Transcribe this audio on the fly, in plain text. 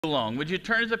Belong. Would you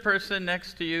turn to the person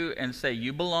next to you and say,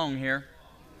 you belong here?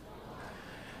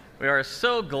 We are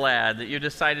so glad that you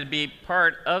decided to be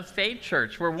part of Faith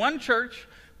Church. We're one church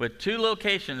with two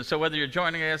locations. So whether you're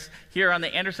joining us here on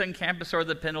the Anderson campus or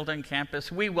the Pendleton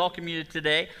campus, we welcome you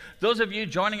today. Those of you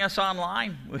joining us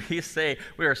online, we say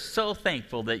we are so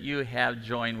thankful that you have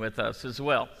joined with us as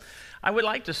well. I would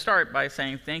like to start by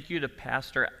saying thank you to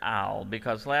Pastor Al,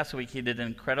 because last week he did an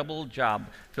incredible job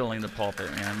filling the pulpit,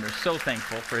 and we're so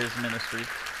thankful for his ministry.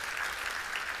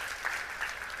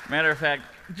 Matter of fact,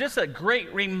 just a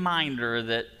great reminder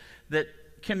that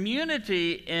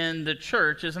community in the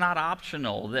church is not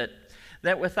optional, that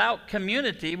without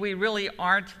community, we really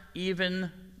aren't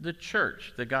even the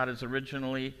church that God has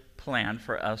originally planned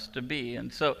for us to be.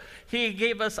 And so he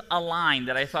gave us a line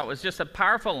that I thought was just a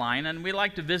powerful line, and we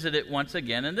like to visit it once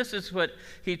again. And this is what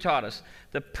he taught us.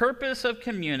 The purpose of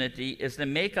community is to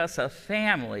make us a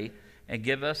family and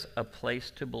give us a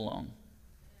place to belong.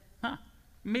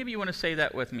 Maybe you want to say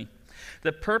that with me.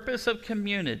 The purpose of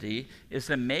community is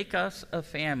to make us a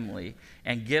family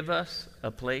and give us a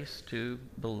place to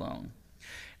belong.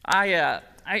 I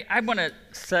want to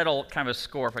settle kind of a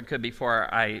score, if I could,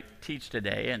 before I teach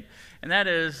today, and that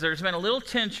is there's been a little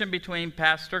tension between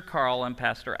Pastor Carl and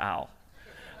Pastor Al.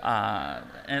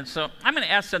 And so I'm going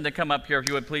to ask them to come up here, if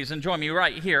you would please, and join me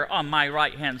right here on my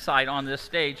right-hand side on this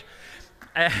stage.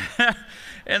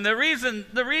 And the reason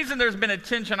there's been a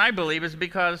tension, I believe, is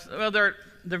because, well, they're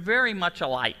very much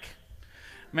alike.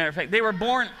 Matter of fact, they were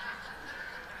born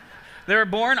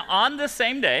on the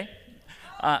same day.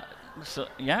 So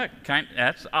yeah,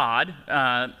 that's odd.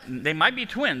 They might be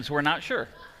twins. We're not sure.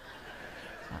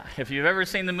 If you've ever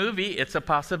seen the movie, it's a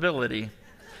possibility.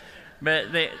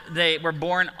 But they were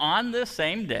born on the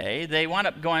same day. They wound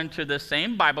up going to the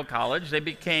same Bible college. They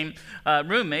became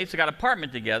roommates. They got an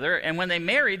apartment together. And when they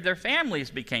married, their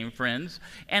families became friends.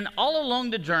 And all along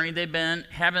the journey, they've been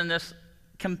having this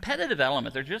competitive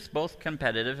element. They're just both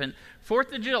competitive. And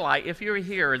 4th of July, if you were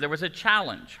here, there was a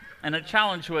challenge. And the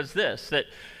challenge was this, that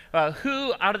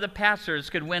who out of the pastors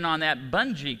could win on that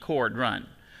bungee cord run?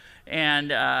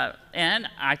 And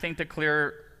I think the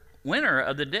clear winner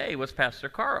of the day was Pastor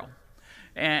Carl.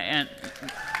 And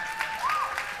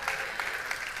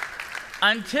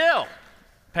until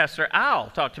Pastor Al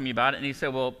talked to me about it, and he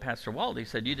said, well, Pastor Walt, he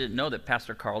said, you didn't know that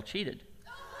Pastor Carl cheated.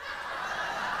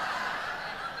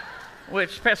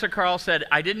 Which Pastor Carl said,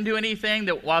 I didn't do anything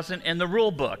that wasn't in the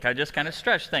rule book. I just kind of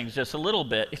stretched things just a little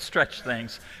bit. Stretched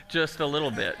things just a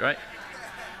little bit, right?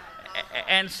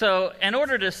 And so in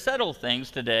order to settle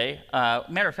things today,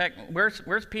 matter of fact,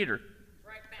 where's Peter?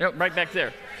 Right back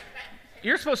there.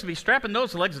 You're supposed to be strapping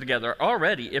those legs together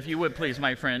already, if you would please,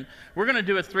 my friend. We're going to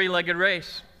do a 3-legged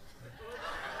race.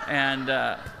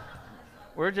 And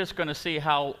we're just going to see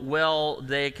how well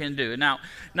they can do. Now,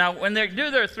 when they do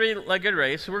their 3-legged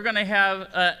race, we're going to have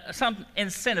some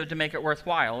incentive to make it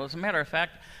worthwhile. As a matter of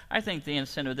fact, I think the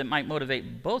incentive that might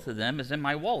motivate both of them is in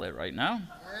my wallet right now.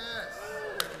 Yes.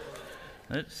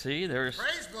 Let's see. There's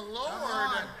praise the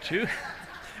Lord. 2.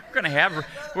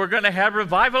 We're going to have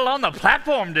revival on the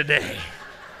platform today.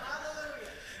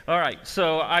 All right.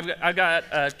 So I've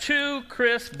got 2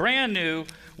 crisp, brand new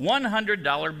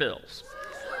 $100 bills.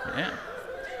 Yeah.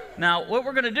 Now, what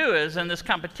we're going to do is, in this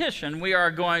competition, we are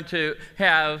going to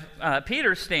have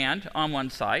Peter stand on one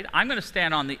side. I'm going to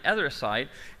stand on the other side,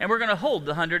 and we're going to hold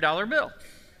the $100 bill.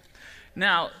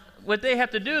 Now, what they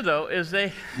have to do, though, is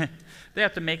they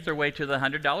have to make their way to the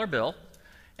 $100 bill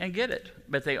and get it.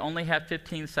 But they only have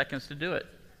 15 seconds to do it.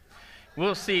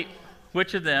 We'll see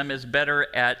which of them is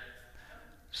better at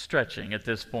stretching at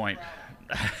this point.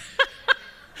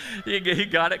 You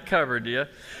got it covered, yeah?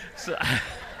 So,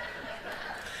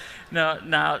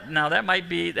 Now that might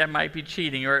be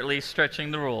cheating, or at least stretching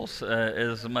the rules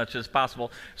as much as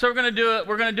possible. So we're going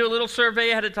to do a little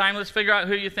survey ahead of time. Let's figure out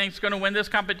who you think is going to win this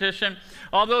competition.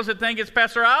 All those that think it's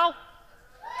Pastor Al?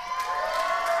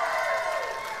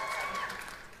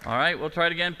 All right, we'll try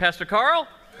it again. Pastor Carl?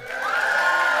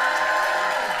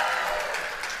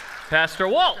 Pastor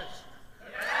Walt?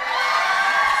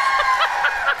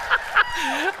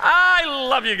 I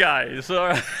love you guys. All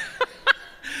right.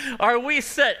 Are we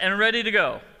set and ready to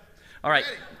go? All right.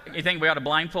 You think we ought to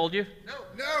blindfold you? No.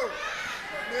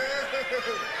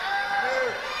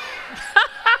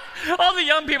 All the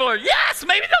young people are, yes,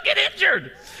 maybe they'll get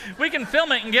injured. We can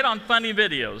film it and get on funny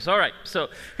videos. All right. So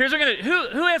here's what we're going to do.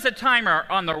 Who has a timer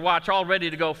on their watch all ready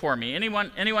to go for me?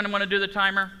 Anyone want to do the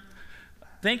timer?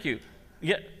 Thank you.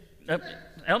 Yeah.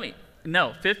 Help me.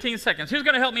 No, 15 seconds. Who's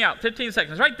going to help me out? 15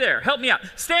 seconds. Right there. Help me out.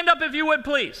 Stand up if you would,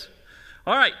 please.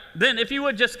 All right. Then if you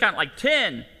would just count like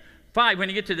 10, 5 when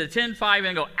you get to the 10, 5,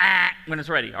 and go, when it's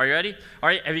ready. Are you ready? All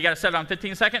right, have you got to set it on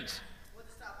 15 seconds?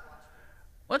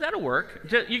 Well, that'll work.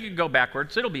 You can go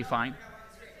backwards. It'll be fine.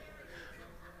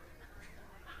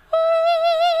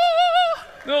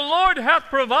 The Lord hath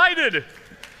provided.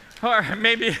 Or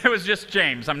maybe it was just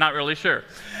James. I'm not really sure.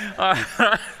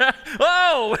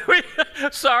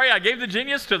 Sorry, I gave the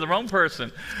genius to the wrong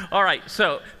person. All right,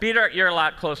 so Peter, you're a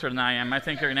lot closer than I am. I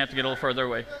think you're going to have to get a little further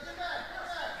away.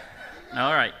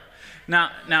 All right. Now,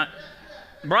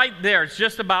 right there, it's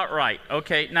just about right.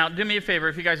 Okay, now do me a favor.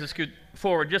 If you guys would scoot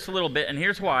forward just a little bit, and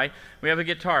here's why. We have a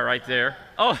guitar right there.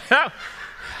 Oh,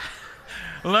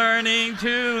 learning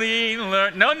to lean.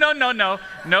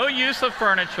 No use of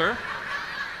furniture.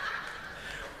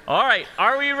 All right,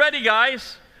 are we ready,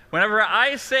 guys? Whenever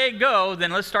I say go,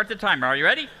 then let's start the timer. Are you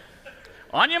ready?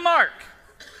 On your mark.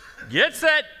 Get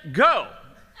set, go.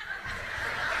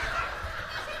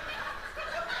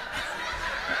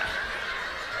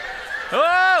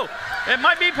 Oh, it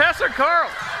might be Pastor Carl.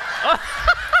 Oh.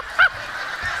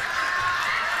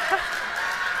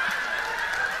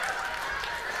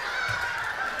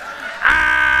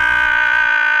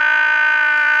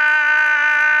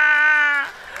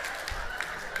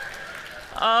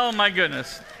 Oh my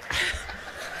goodness.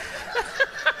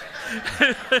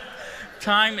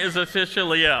 Time is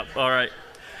officially up. All right.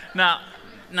 Now,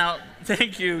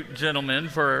 thank you, gentlemen,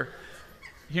 for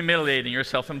humiliating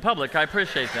yourself in public. I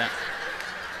appreciate that.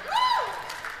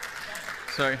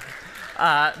 Sorry.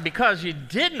 Because you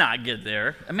did not get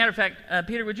there. As a matter of fact,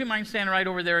 Peter, would you mind standing right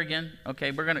over there again?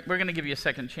 Okay, we're gonna give you a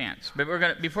second chance.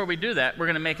 But before we do that, we're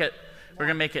gonna make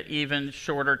it even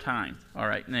shorter time. All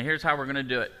right. Now here's how we're gonna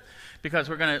do it. Because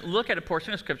we're going to look at a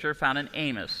portion of Scripture found in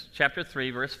Amos, chapter 3,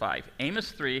 verse 5.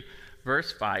 Amos 3,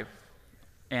 verse 5.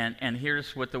 And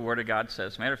here's what the Word of God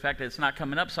says. Matter of fact, it's not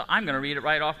coming up, so I'm going to read it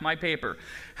right off my paper.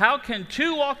 How can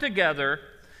two walk together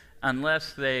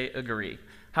unless they agree?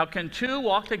 How can two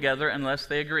walk together unless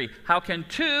they agree? How can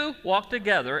two walk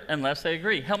together unless they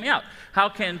agree? Help me out. How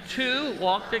can two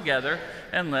walk together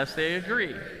unless they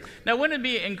agree? Now, wouldn't it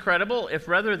be incredible if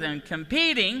rather than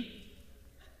competing,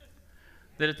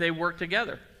 that if they work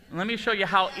together? Let me show you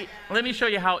how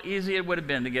easy it would have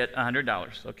been to get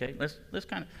 $100. Okay,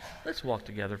 let's walk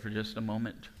together for just a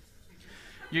moment.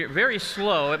 You're very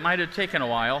slow. It might have taken a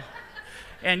while,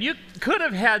 and you could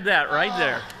have had that right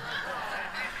there,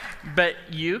 but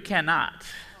you cannot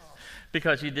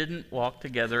because you didn't walk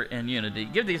together in unity.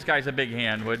 Give these guys a big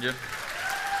hand, would you?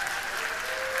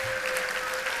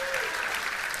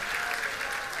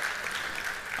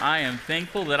 I am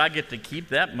thankful that I get to keep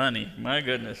that money. My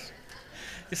goodness.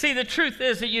 You see, the truth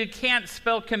is that you can't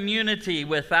spell community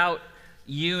without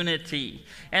unity.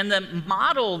 And the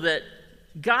model that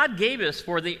God gave us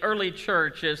for the early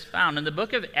church is found in the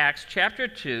book of Acts, chapter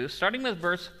 2, starting with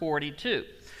verse 42.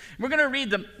 We're going to read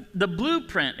the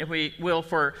blueprint, if we will,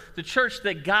 for the church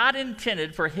that God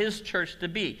intended for His church to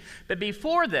be. But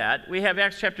before that, we have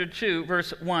Acts chapter 2,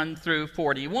 verse 1 through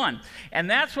 41. And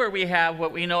that's where we have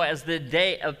what we know as the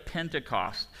day of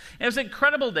Pentecost. And it was an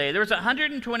incredible day. There was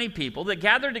 120 people that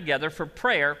gathered together for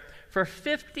prayer for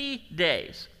 50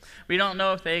 days. We don't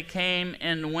know if they came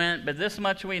and went, but this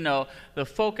much we know. The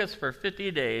focus for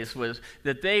 50 days was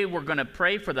that they were going to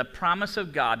pray for the promise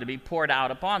of God to be poured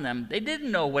out upon them. They didn't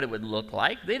know what it would look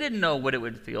like. They didn't know what it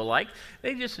would feel like.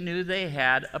 They just knew they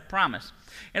had a promise.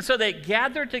 And so they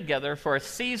gathered together for a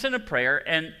season of prayer,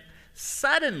 and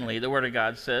suddenly, the Word of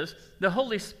God says, the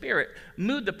Holy Spirit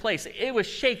moved the place. It was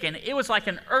shaken. It was like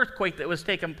an earthquake that was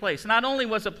taking place. Not only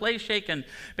was the place shaken,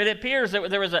 but it appears that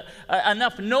there was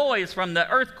enough noise from the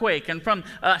earthquake and from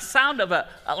a sound of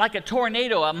like a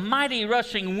tornado, a mighty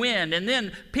rushing wind. And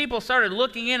then people started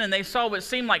looking in and they saw what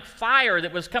seemed like fire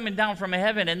that was coming down from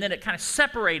heaven. And then it kind of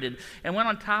separated and went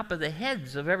on top of the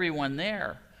heads of everyone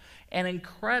there. An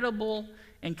incredible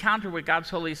encounter with God's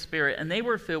Holy Spirit, and they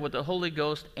were filled with the Holy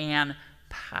Ghost and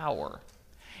power.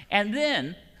 And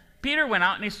then Peter went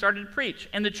out and he started to preach,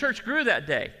 and the church grew that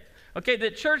day. Okay,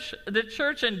 the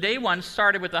church in day one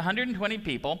started with 120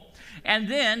 people, and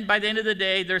then by the end of the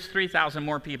day, there's 3,000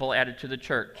 more people added to the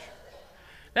church.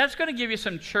 That's going to give you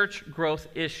some church growth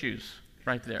issues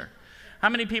right there. How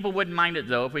many people wouldn't mind it,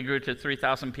 though, if we grew to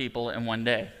 3,000 people in one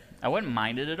day? I wouldn't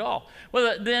mind it at all.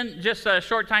 Well, then just a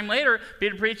short time later,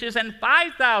 Peter preaches, and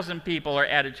 5,000 people are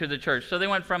added to the church. So they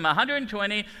went from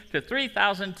 120 to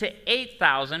 3,000 to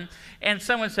 8,000. And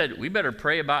someone said, we better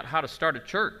pray about how to start a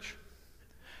church.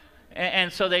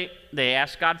 And so they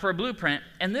asked God for a blueprint.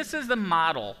 And this is the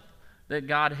model that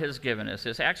God has given us.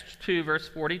 It's Acts 2, verse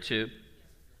 42.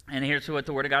 And here's what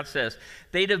the Word of God says.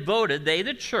 They,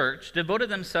 the church, devoted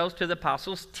themselves to the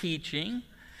apostles' teaching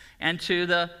and to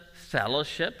the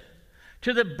fellowship,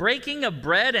 to the breaking of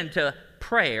bread and to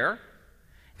prayer.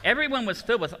 Everyone was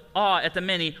filled with awe at the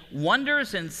many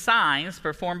wonders and signs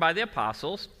performed by the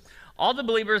apostles. All the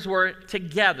believers were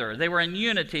together. They were in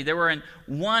unity. They were in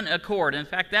one accord. In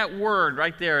fact, that word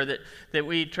right there that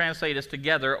we translate as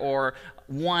together or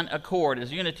one accord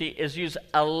as unity is used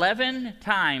 11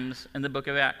 times in the book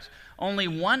of Acts. Only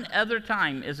one other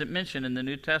time is it mentioned in the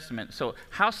New Testament. So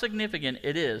how significant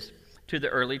it is to the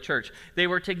early church. They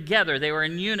were together. They were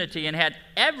in unity and had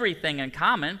everything in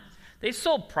common. They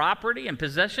sold property and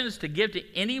possessions to give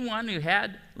to anyone who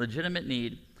had legitimate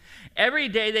need. Every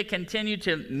day they continued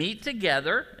to meet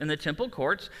together in the temple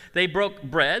courts. They broke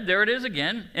bread, there it is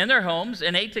again, in their homes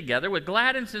and ate together with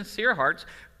glad and sincere hearts,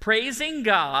 praising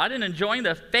God and enjoying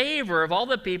the favor of all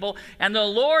the people. And the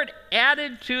Lord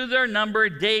added to their number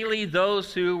daily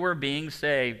those who were being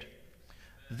saved.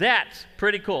 That's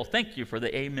pretty cool. Thank you for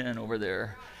the amen over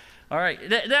there. All right,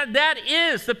 that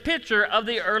is the picture of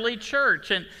the early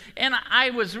church. And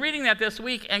I was reading that this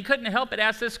week and couldn't help but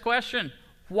ask this question.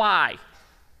 Why?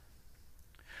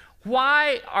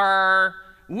 Why are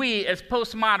we as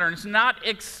postmoderns not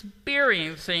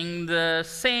experiencing the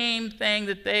same thing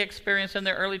that they experienced in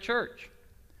the early church?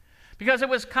 Because it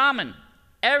was common.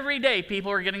 Every day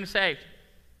people were getting saved.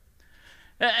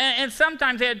 And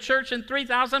sometimes they had church and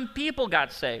 3,000 people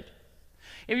got saved.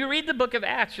 If you read the book of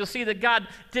Acts, you'll see that God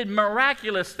did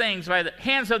miraculous things by the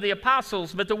hands of the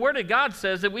apostles, but the Word of God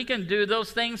says that we can do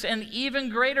those things and even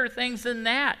greater things than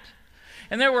that.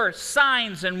 And there were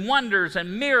signs and wonders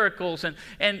and miracles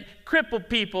and crippled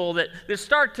people that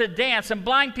start to dance and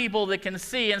blind people that can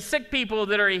see and sick people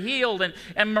that are healed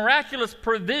and miraculous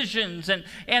provisions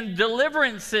and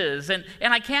deliverances. And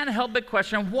I can't help but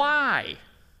question why?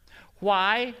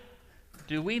 Why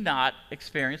do we not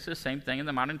experience the same thing in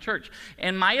the modern church?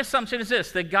 And my assumption is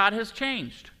this, that God has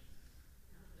changed.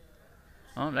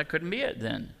 Oh, that couldn't be it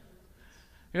then.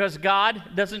 Because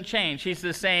God doesn't change. He's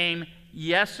the same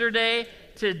yesterday,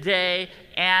 today,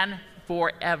 and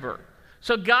forever.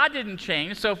 So God didn't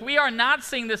change. So if we are not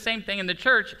seeing the same thing in the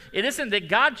church, it isn't that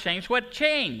God changed. What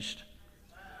changed?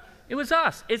 It was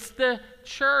us. It's the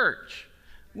church.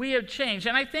 We have changed.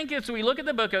 And I think as we look at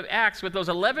the book of Acts with those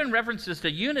 11 references to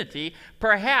unity,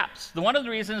 perhaps one of the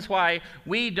reasons why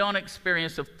we don't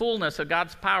experience the fullness of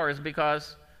God's power is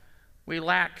because we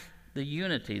lack the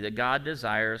unity that God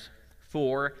desires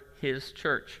for His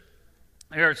church.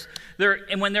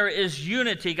 And when there is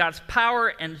unity, God's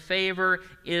power and favor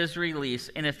is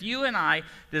released. And if you and I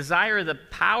desire the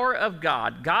power of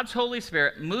God, God's Holy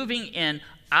Spirit moving in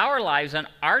our lives and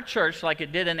our church like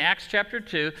it did in Acts chapter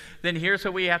 2, then here's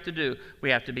what we have to do. We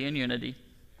have to be in unity.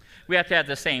 We have to have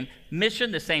the same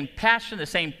mission, the same passion, the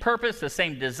same purpose, the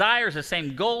same desires, the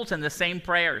same goals, and the same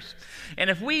prayers. And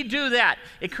if we do that,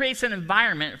 it creates an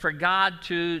environment for God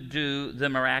to do the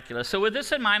miraculous. So with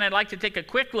this in mind, I'd like to take a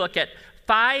quick look at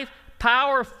 5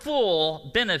 powerful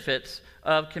benefits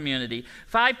of community.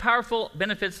 5 powerful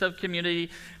benefits of community.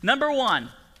 Number 1,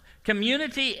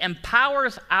 community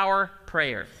empowers our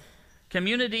prayer.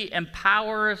 Community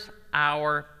empowers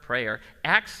our prayer.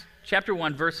 Acts chapter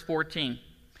 1, verse 14.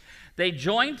 They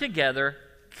joined together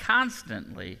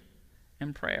constantly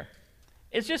in prayer.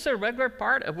 It's just a regular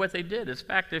part of what they did. In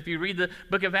fact, if you read the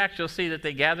book of Acts, you'll see that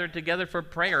they gathered together for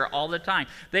prayer all the time.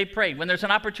 They prayed. When there's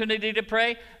an opportunity to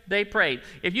pray, they prayed.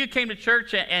 If you came to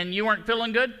church and you weren't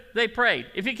feeling good, they prayed.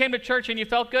 If you came to church and you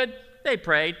felt good, they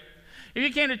prayed. If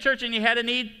you came to church and you had a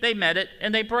need, they met it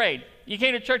and they prayed. You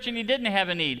came to church and you didn't have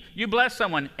a need. You blessed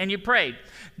someone and you prayed.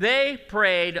 They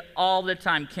prayed all the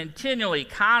time, continually,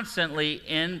 constantly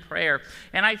in prayer.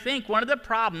 And I think one of the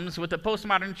problems with the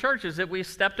postmodern church is that we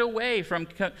stepped away from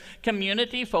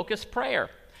community-focused prayer.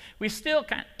 We still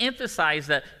kind of emphasize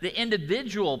the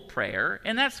individual prayer,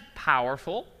 and that's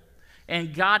powerful.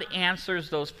 And God answers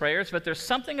those prayers, but there's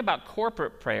something about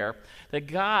corporate prayer that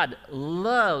God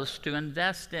loves to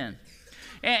invest in.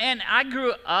 And I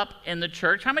grew up in the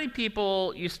church. How many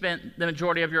people you spent the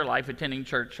majority of your life attending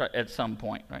church at some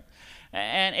point, right?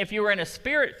 And if you were in a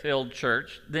spirit-filled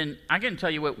church, then I can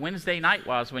tell you what Wednesday night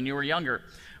was when you were younger.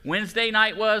 Wednesday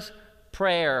night was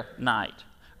prayer night,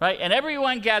 right? And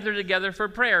everyone gathered together for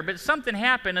prayer. But something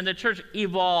happened and the church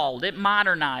evolved. It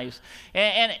modernized.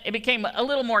 And it became a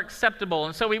little more acceptable.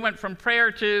 And so we went from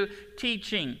prayer to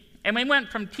teaching. And we went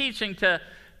from teaching to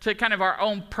kind of our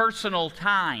own personal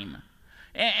time.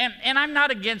 And I'm not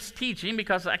against teaching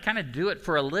because I kind of do it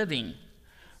for a living.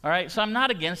 All right, so I'm not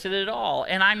against it at all.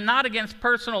 And I'm not against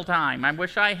personal time. I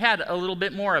wish I had a little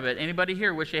bit more of it. Anybody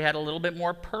here wish they had a little bit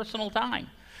more personal time?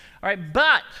 All right,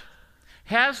 but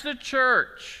has the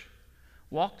church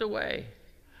walked away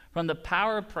from the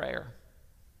power of prayer?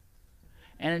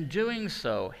 and in doing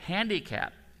so,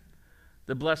 handicap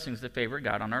the blessings that favor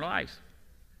God on our lives.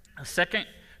 2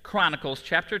 Chronicles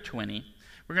chapter 20,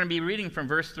 we're going to be reading from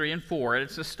verse 3 and 4.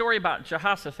 It's a story about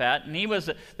Jehoshaphat, and he was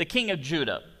the king of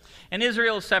Judah. And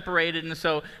Israel is separated, and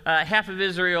so half of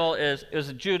Israel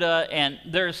is Judah, and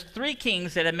there's 3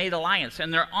 kings that have made alliance,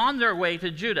 and they're on their way to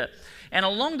Judah. And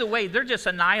along the way, they're just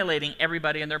annihilating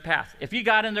everybody in their path. If you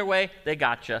got in their way, they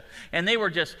got you. And they were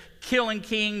just killing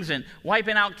kings and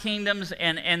wiping out kingdoms,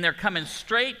 and they're coming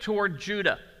straight toward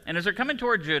Judah. And as they're coming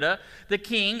toward Judah, the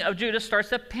king of Judah starts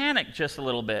to panic just a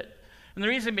little bit. And the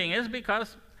reason being is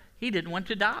because he didn't want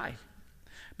to die.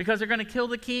 Because they're going to kill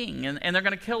the king, and they're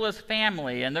going to kill his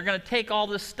family, and they're going to take all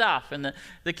this stuff, and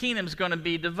the kingdom's going to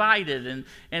be divided.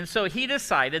 And so he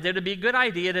decided that it would be a good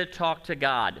idea to talk to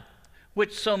God,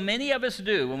 which so many of us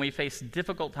do when we face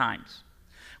difficult times.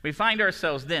 We find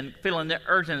ourselves then feeling the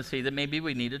urgency that maybe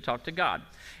we need to talk to God.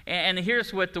 And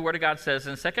here's what the Word of God says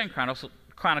in 2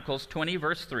 Chronicles 20,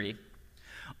 verse 3.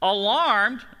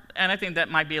 Alarmed, and I think that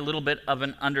might be a little bit of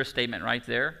an understatement right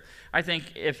there. I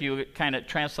think if you kind of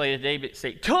translate it today,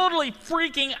 say, totally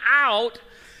freaking out,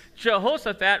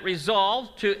 Jehoshaphat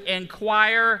resolved to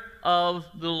inquire of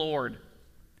the Lord.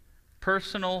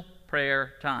 Personal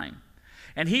prayer time.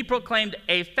 And he proclaimed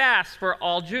a fast for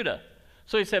all Judah.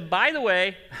 So he said, by the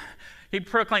way, he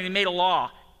made a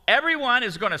law. Everyone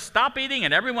is going to stop eating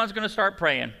and everyone's going to start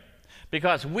praying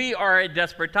because we are at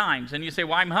desperate times. And you say,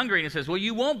 well, I'm hungry. And he says, well,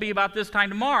 you won't be about this time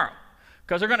tomorrow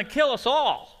because they're going to kill us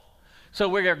all. So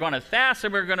we're going to fast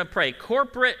and we're going to pray.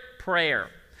 Corporate prayer.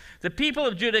 The people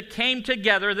of Judah came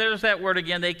together. There's that word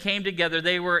again. They came together.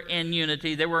 They were in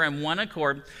unity. They were in one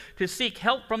accord to seek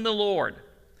help from the Lord.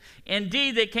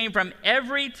 Indeed, they came from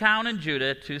every town in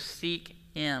Judah to seek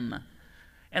him.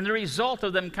 And the result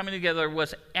of them coming together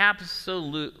was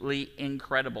absolutely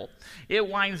incredible. It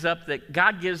winds up that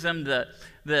God gives them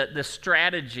the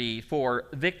strategy for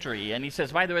victory. And he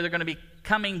says, by the way, they're going to be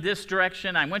coming this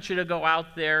direction. I want you to go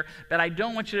out there, but I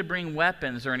don't want you to bring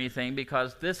weapons or anything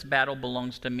because this battle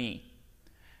belongs to me.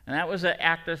 And that was an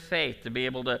act of faith to be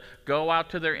able to go out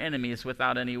to their enemies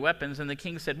without any weapons. And the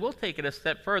king said, we'll take it a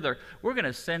step further. We're going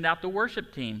to send out the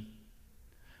worship team.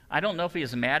 I don't know if he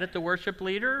was mad at the worship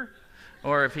leader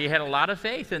or if he had a lot of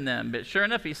faith in them. But sure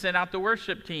enough, he sent out the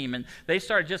worship team, and they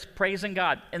started just praising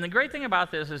God. And the great thing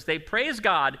about this is they praised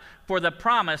God for the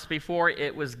promise before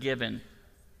it was given.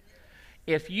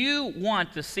 If you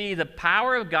want to see the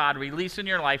power of God released in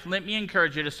your life, let me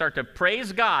encourage you to start to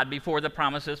praise God before the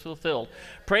promise is fulfilled.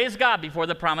 Praise God before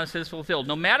the promise is fulfilled.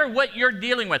 No matter what you're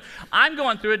dealing with. I'm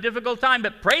going through a difficult time,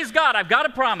 but praise God, I've got a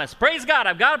promise. Praise God,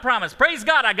 I've got a promise. Praise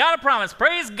God, I got a promise.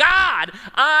 Praise God,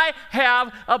 I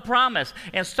have a promise.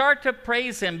 And start to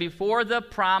praise him before the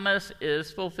promise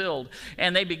is fulfilled.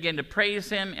 And they begin to praise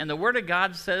him, and the Word of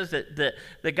God says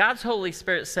that God's Holy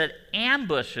Spirit set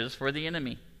ambushes for the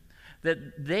enemy.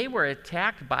 That they were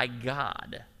attacked by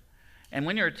God. And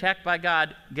when you're attacked by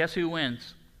God, guess who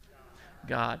wins?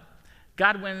 God.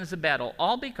 God wins the battle,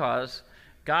 all because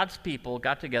God's people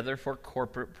got together for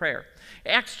corporate prayer.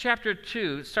 Acts chapter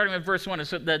 2, starting with verse 1,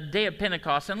 is the day of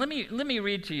Pentecost. And let me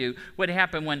read to you what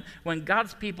happened when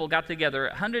God's people got together,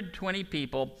 120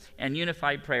 people, and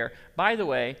unified prayer. By the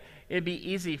way, it'd be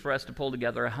easy for us to pull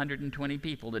together 120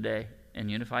 people today in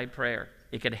unified prayer.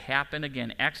 It could happen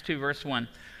again. Acts 2, verse 1.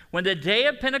 When the day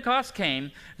of Pentecost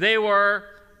came, they were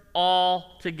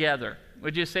all together.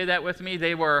 Would you say that with me?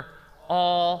 They were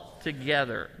all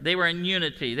together. They were in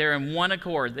unity. They were in one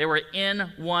accord. They were in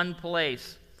one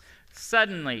place.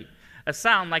 Suddenly, a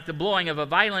sound like the blowing of a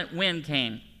violent wind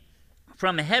came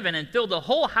from heaven and filled the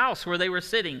whole house where they were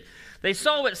sitting. They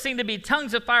saw what seemed to be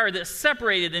tongues of fire that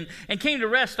separated and came to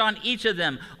rest on each of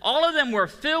them. All of them were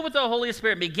filled with the Holy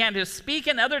Spirit and began to speak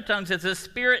in other tongues as the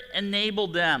Spirit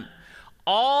enabled them.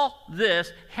 All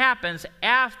this happens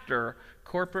after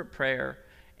corporate prayer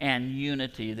and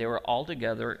unity. They were all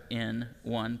together in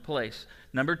one place.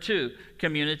 Number 2,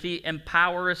 community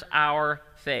empowers our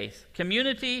faith.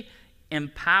 Community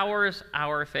empowers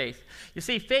our faith. You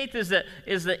see, faith is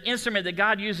the instrument that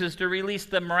God uses to release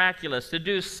the miraculous, to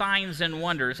do signs and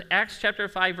wonders. Acts chapter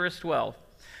 5, verse 12.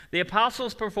 The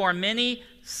apostles performed many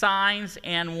signs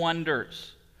and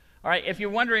wonders. All right, if you're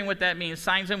wondering what that means,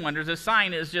 signs and wonders, a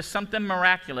sign is just something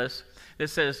miraculous that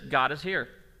says God is here.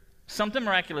 Something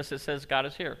miraculous that says God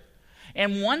is here.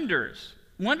 And wonders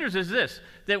is this,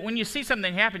 that when you see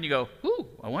something happen, you go, ooh,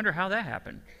 I wonder how that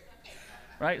happened.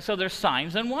 Right? So there's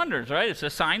signs and wonders, right? It's a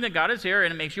sign that God is here,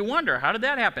 and it makes you wonder, how did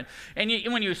that happen? And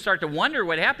when you start to wonder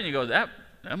what happened, you go, that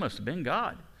must have been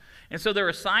God. And so there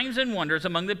were signs and wonders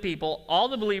among the people. All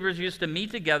the believers used to meet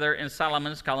together in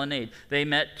Solomon's colonnade. They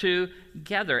met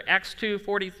together. Acts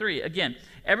 2:43. Again,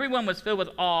 everyone was filled with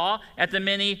awe at the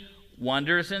many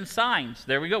wonders and signs.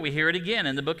 There we go. We hear it again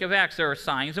in the book of Acts. There are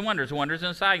signs and wonders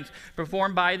and signs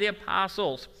performed by the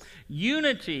apostles.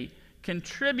 Unity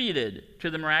contributed to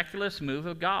the miraculous move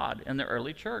of God in the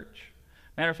early church.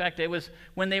 Matter of fact, it was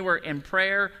when they were in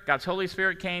prayer, God's Holy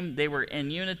Spirit came, they were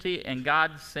in unity, and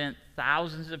God sent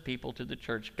thousands of people to the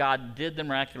church. God did the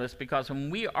miraculous because when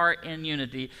we are in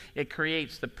unity, it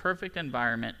creates the perfect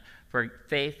environment for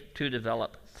faith to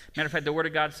develop. Matter of fact, the Word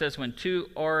of God says when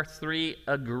 2 or 3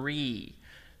 agree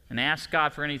and ask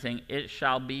God for anything, it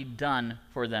shall be done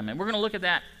for them. And we're going to look at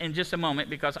that in just a moment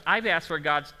because I've asked for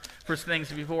for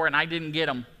things before and I didn't get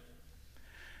them.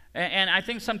 And I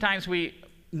think sometimes we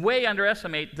way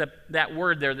underestimate that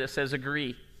word there that says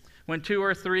agree. When 2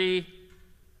 or 3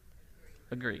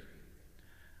 agree.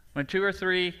 When 2 or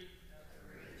 3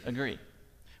 agree.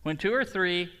 When 2 or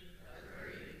 3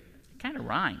 agree. It kind of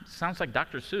rhymes. Sounds like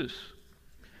Dr. Seuss.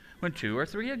 When 2 or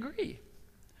 3 agree.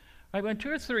 Right? When 2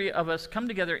 or 3 of us come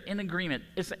together in agreement,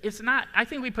 it's not, I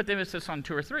think we put the emphasis on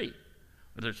 2 or 3.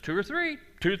 There's 2 or 3,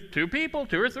 two people,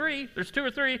 2 or 3, there's 2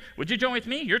 or 3. Would you join with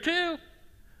me? You're 2.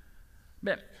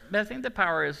 But I think the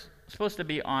power is supposed to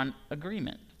be on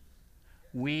agreement.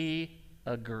 We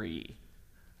agree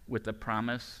with the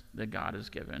promise that God has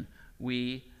given.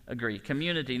 We agree.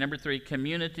 Community. Number 3,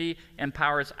 community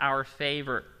empowers our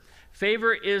favor.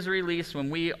 Favor is released when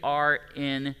we are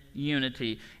in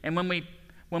unity. And when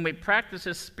we practice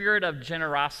a spirit of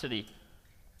generosity,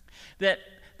 that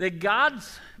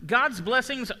God's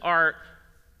blessings are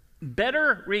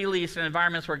better released in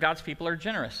environments where God's people are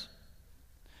generous.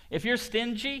 If you're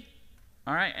stingy,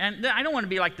 all right, and I don't want to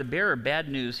be like the bearer of bad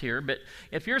news here, but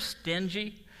if you're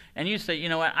stingy and you say, you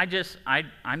know what, I'm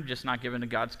just not giving to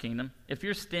God's kingdom. If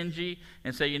you're stingy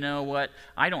and say, you know what,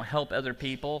 I don't help other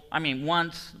people. I mean,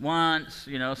 once,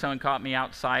 you know, someone caught me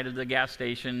outside of the gas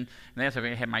station and they asked if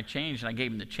I had my change, and I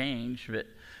gave them the change, but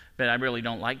I really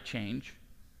don't like change.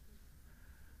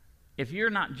 If you're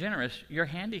not generous, you're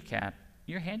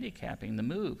handicapping the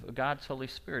move of God's Holy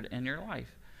Spirit in your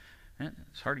life.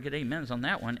 It's hard to get amens on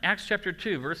that one. Acts chapter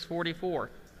 2, verse 44.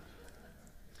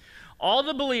 All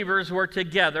the believers were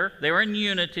together. They were in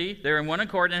unity. They were in one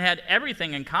accord and had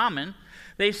everything in common.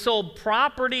 They sold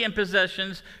property and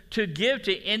possessions to give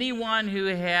to anyone who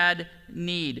had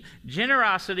need.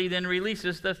 Generosity then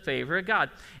releases the favor of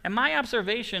God. And my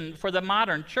observation for the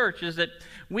modern church is that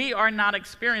we are not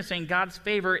experiencing God's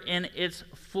favor in its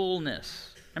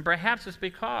fullness. And perhaps it's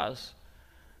because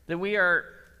that we're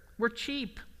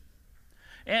cheap.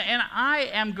 And I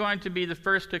am going to be the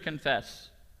first to confess,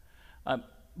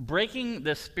 breaking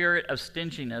the spirit of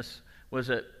stinginess was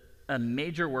a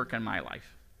major work in my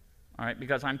life, all right,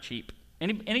 because I'm cheap.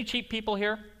 Any cheap people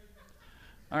here?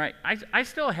 All right, I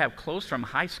still have clothes from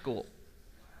high school.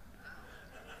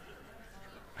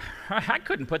 I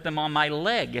couldn't put them on my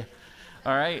leg,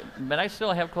 all right, but I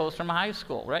still have clothes from high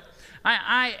school, right?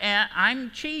 I'm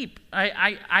cheap.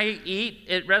 I eat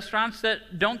at restaurants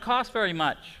that don't cost very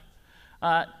much.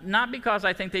 Not because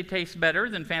I think they taste better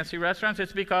than fancy restaurants,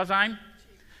 it's because I'm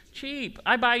cheap.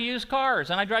 I buy used cars,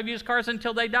 and I drive used cars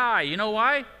until they die. You know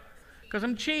why? Because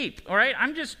I'm cheap, all right?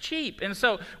 I'm just cheap. And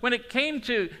so when it came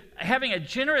to having a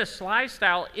generous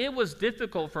lifestyle, it was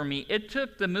difficult for me. It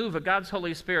took the move of God's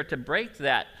Holy Spirit to break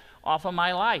that off of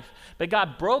my life. But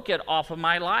God broke it off of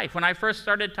my life. When I first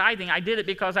started tithing, I did it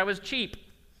because I was cheap.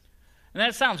 And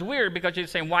that sounds weird because you're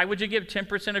saying, why would you give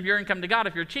 10% of your income to God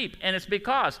if you're cheap? And it's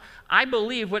because I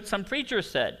believe what some preacher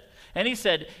said. And he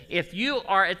said, if you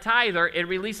are a tither, it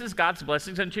releases God's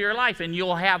blessings into your life, and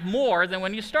you'll have more than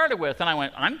when you started with. And I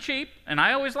went, I'm cheap, and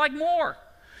I always like more.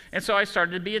 And so I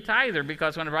started to be a tither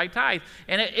because whenever I tithe,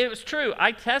 and it was true,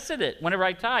 I tested it. Whenever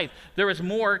I tithe, there was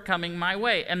more coming my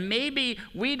way. And maybe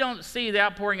we don't see the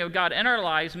outpouring of God in our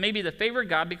lives, maybe the favor of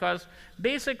God, because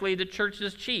basically the church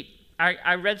is cheap.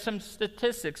 I read some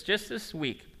statistics just this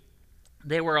week.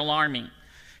 They were alarming.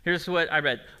 Here's what I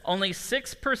read. Only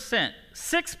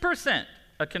 6%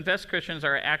 of confessed Christians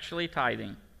are actually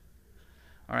tithing.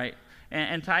 All right?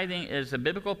 And tithing is a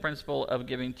biblical principle of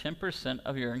giving 10%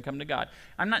 of your income to God.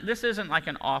 This isn't like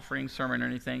an offering sermon or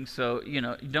anything, so you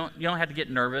don't have to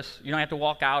get nervous. You don't have to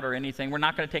walk out or anything. We're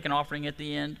not going to take an offering at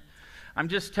the end. I'm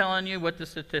just telling you what the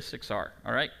statistics are,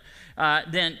 all right?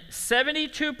 Then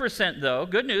 72%, though,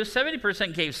 good news,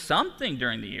 70% gave something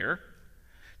during the year.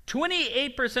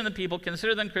 28% of people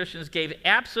consider them Christians gave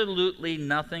absolutely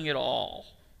nothing at all.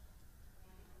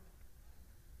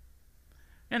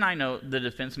 And I know the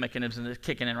defense mechanism is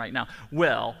kicking in right now.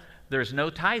 Well, there's no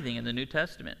tithing in the New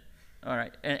Testament. All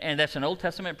right, and that's an Old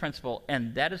Testament principle,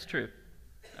 and that is true.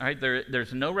 All right,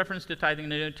 there's no reference to tithing in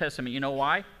the New Testament. You know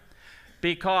why?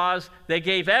 Because they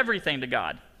gave everything to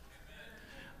God.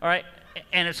 All right,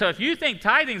 and so if you think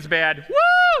tithing's bad,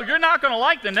 woo, you're not going to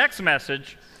like the next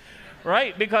message,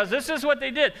 right? Because this is what they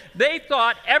did. They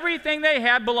thought everything they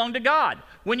had belonged to God.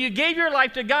 When you gave your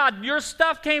life to God, your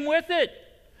stuff came with it.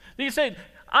 You said,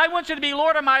 I want you to be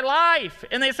Lord of my life.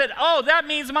 And they said, oh, that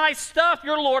means my stuff.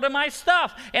 You're Lord of my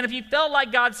stuff. And if you felt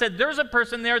like God said, there's a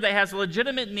person there that has a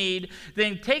legitimate need,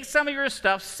 then take some of your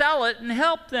stuff, sell it, and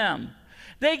help them.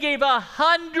 They gave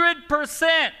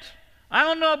 100%. I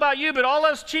don't know about you, but all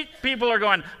us cheap people are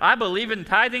going, I believe in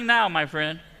tithing now, my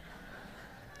friend.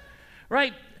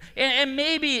 Right? And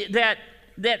maybe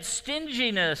that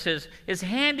stinginess is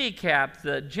handicapped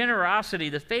the generosity,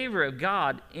 the favor of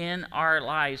God in our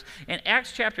lives. And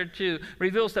Acts chapter 2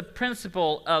 reveals the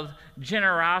principle of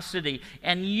generosity.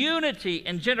 And unity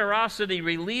and generosity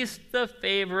release the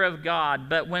favor of God.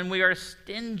 But when we are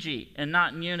stingy and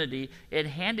not in unity, it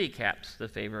handicaps the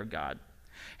favor of God.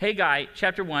 Haggai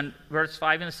chapter 1, verse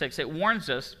 5 and 6, it warns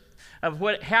us of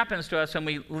what happens to us when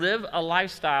we live a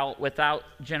lifestyle without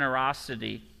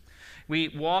generosity. We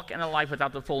walk in a life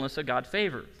without the fullness of God's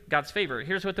favor.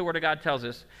 Here's what the Word of God tells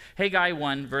us. Haggai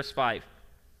 1, verse 5.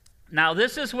 Now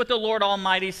this is what the Lord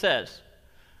Almighty says.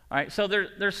 All right, so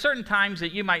there's certain times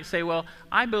that you might say, well,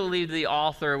 I believe the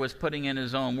author was putting in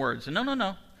his own words.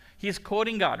 No. He's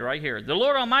quoting God right here. The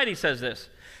Lord Almighty says this.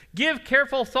 Give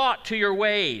careful thought to your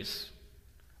ways.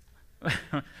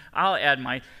 I'll add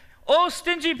oh,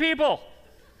 stingy people.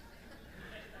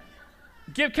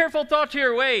 Give careful thought to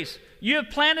your ways. You have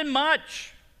planted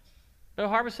much, but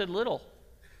harvested little.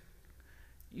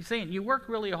 You're saying you work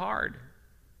really hard,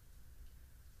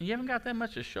 and you haven't got that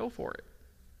much to show for it.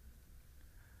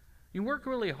 You work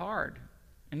really hard,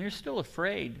 and you're still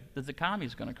afraid that the economy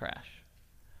is going to crash.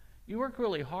 You work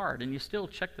really hard, and you still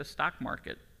check the stock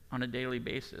market on a daily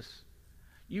basis.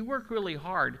 You work really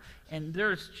hard, and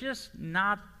there's just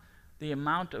not the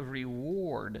amount of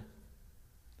reward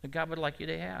that God would like you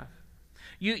to have.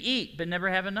 You eat, but never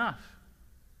have enough.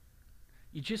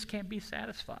 You just can't be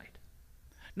satisfied.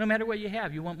 No matter what you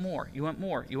have, you want more. You want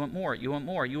more. You want more. You want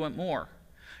more. You want more.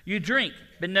 You drink,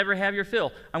 but never have your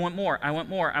fill. I want more. I want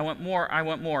more. I want more. I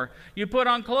want more. You put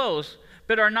on clothes,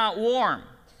 but are not warm.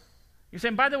 You're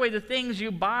saying, by the way, the things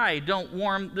you buy don't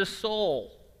warm the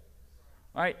soul.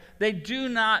 All right? They do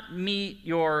not meet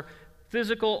your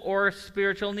physical or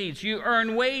spiritual needs. You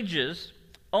earn wages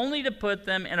only to put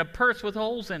them in a purse with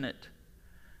holes in it.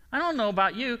 I don't know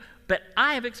about you, but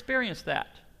I have experienced that.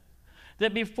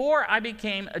 That before I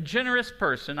became a generous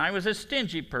person, I was a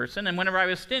stingy person, and whenever I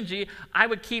was stingy, I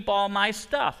would keep all my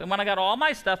stuff. And when I got all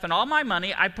my stuff and all my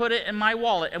money, I put it in my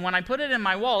wallet. And when I put it in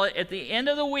my wallet, at the end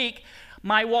of the week,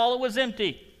 my wallet was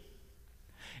empty.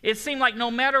 It seemed like no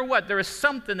matter what, there was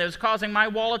something that was causing my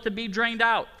wallet to be drained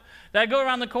out. That I go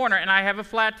around the corner and I have a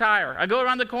flat tire. I go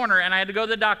around the corner and I had to go to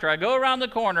the doctor. I go around the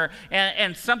corner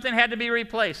and something had to be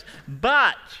replaced.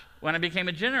 But when I became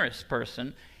a generous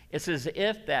person, it's as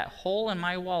if that hole in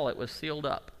my wallet was sealed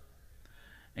up.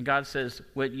 And God says,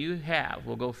 what you have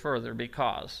will go further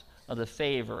because of the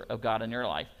favor of God in your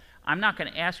life. I'm not going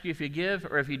to ask you if you give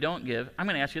or if you don't give. I'm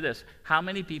going to ask you this. How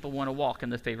many people want to walk in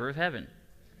the favor of heaven?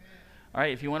 All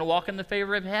right, if you want to walk in the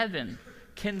favor of heaven,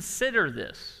 consider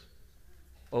this.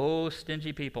 Oh,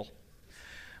 stingy people.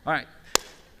 All right.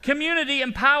 Community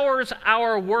empowers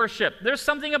our worship. There's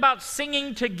something about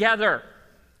singing together.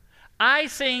 I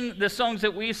sing the songs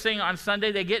that we sing on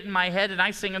Sunday. They get in my head, and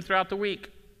I sing them throughout the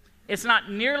week. It's not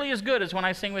nearly as good as when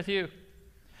I sing with you.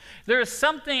 There is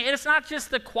something, it's not just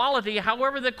the quality.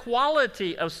 However, the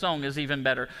quality of song is even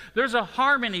better. There's a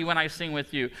harmony when I sing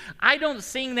with you. I don't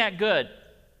sing that good.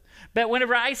 But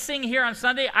whenever I sing here on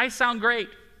Sunday, I sound great.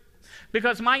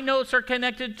 Because my notes are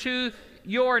connected to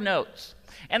your notes.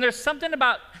 And there's something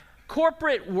about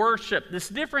corporate worship that's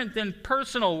different than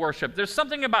personal worship. There's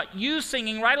something about you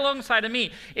singing right alongside of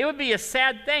me. It would be a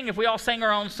sad thing if we all sang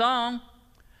our own song.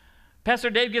 Pastor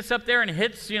Dave gets up there and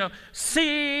hits,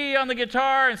 C on the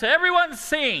guitar and says, everyone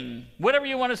sing, whatever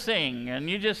you want to sing. And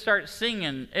you just start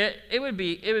singing. It would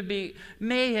be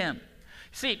mayhem.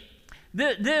 See,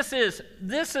 this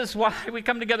is why we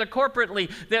come together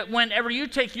corporately, that whenever you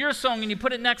take your song and you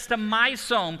put it next to my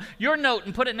song, your note,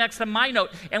 and put it next to my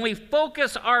note, and we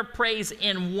focus our praise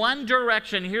in one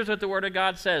direction, here's what the Word of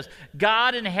God says.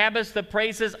 God inhabits the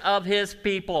praises of His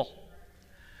people.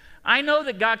 I know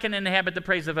that God can inhabit the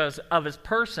praise of His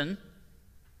person,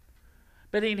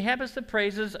 but He inhabits the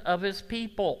praises of His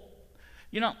people.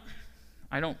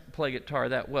 I don't play guitar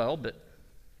that well, but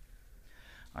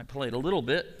I played a little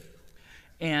bit.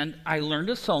 And I learned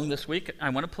a song this week I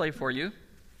want to play for you.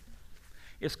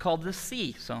 It's called the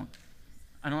Sea Song.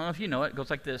 I don't know if you know it. It goes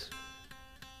like this.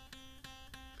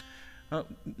 Oh,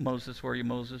 Moses, where are you,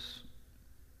 Moses?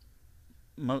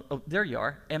 Oh, there you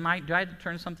are. Do I have to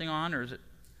turn something on, or is it?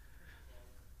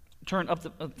 Turn up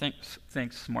the... Oh,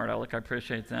 thanks, smart Alec. I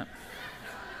appreciate that.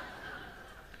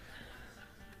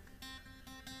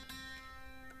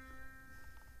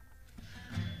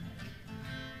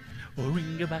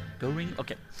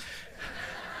 Okay.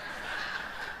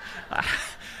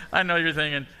 I know you're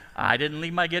thinking, I didn't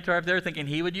leave my guitar up there thinking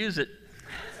he would use it.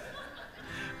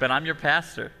 But I'm your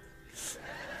pastor.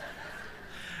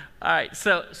 All right,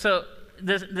 so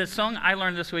the song I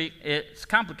learned this week, it's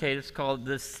complicated. It's called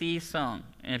the Sea Song.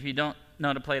 And if you don't know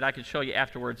how to play it, I can show you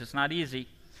afterwards. It's not easy.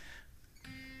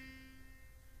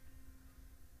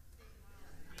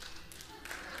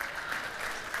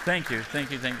 Thank you.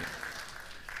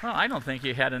 Well, I don't think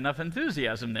you had enough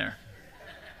enthusiasm there.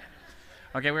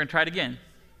 Okay, we're going to try it again.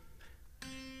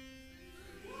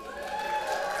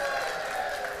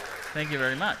 Thank you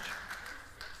very much.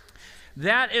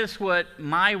 That is what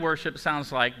my worship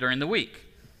sounds like during the week.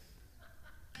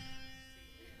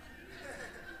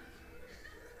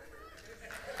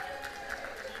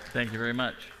 Thank you very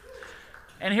much.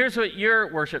 And here's what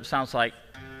your worship sounds like.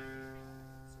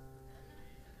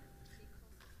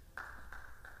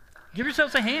 Give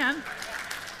yourselves a hand.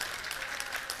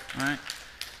 All right.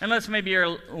 Unless maybe you're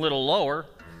a little lower.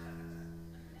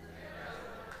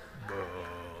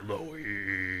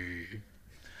 Lowy.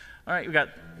 All right, we got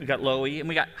lowy, and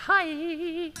we got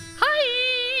hi.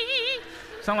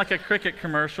 Sound like a cricket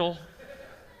commercial.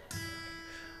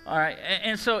 All right,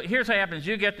 and so here's what happens.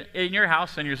 You get in your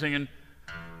house and you're singing.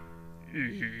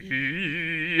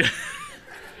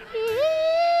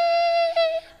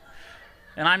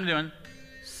 And I'm doing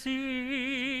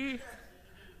C.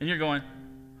 And you're going,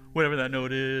 whatever that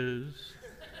note is.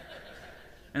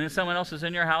 And then someone else is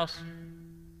in your house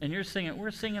and you're singing.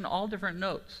 We're singing all different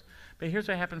notes. But here's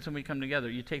what happens when we come together.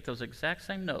 You take those exact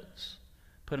same notes,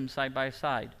 put them side by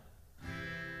side.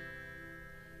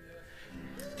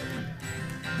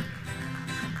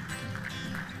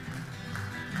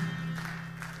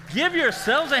 Give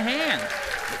yourselves a hand.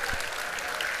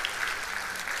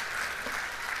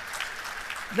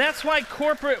 That's why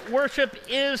corporate worship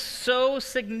is so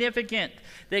significant,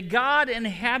 that God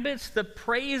inhabits the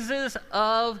praises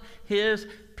of his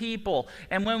people.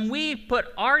 And when we put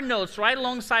our notes right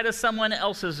alongside of someone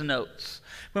else's notes,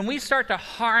 when we start to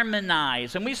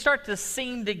harmonize and we start to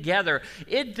sing together,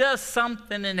 it does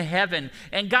something in heaven.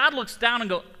 And God looks down and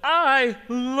goes, I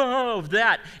love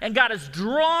that. And God is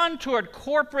drawn toward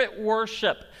corporate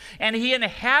worship. And he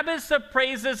inhabits the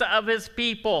praises of his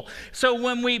people. So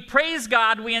when we praise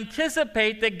God, we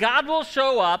anticipate that God will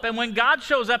show up. And when God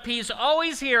shows up, he's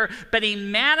always here, but he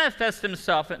manifests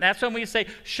himself. And that's when we say,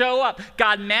 show up.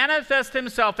 God manifests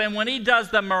himself. And when he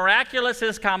does, the miraculous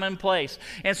is commonplace.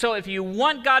 And so if you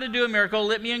want God to do a miracle,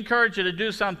 let me encourage you to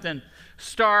do something.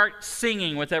 Start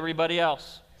singing with everybody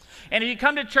else. And if you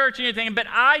come to church and you're thinking, but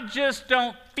I just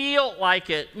don't feel like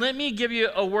it, let me give you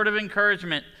a word of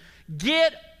encouragement.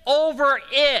 Get over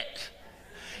it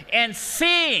and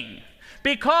sing,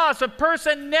 because the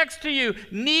person next to you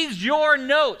needs your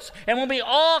notes. And when we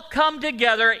all come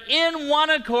together in one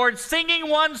accord, singing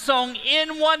one song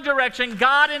in one direction,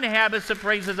 God inhabits the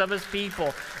praises of his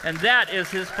people. And that is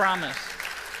his promise.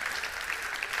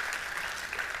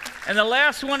 And the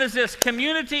last one is this: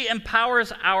 community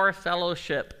empowers our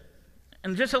fellowship.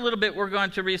 In just a little bit, we're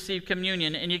going to receive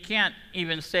communion, and you can't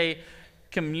even say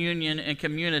communion and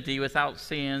community without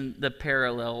seeing the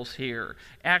parallels here.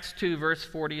 Acts 2, verse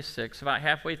 46, about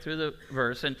halfway through the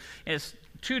verse, and it's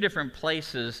two different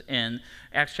places in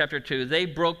Acts chapter 2. They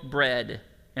broke bread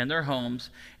in their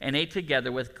homes and ate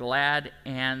together with glad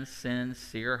and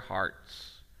sincere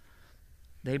hearts.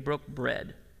 They broke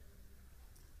bread.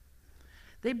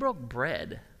 They broke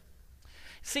bread.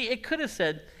 See, it could have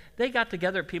said they got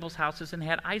together at people's houses and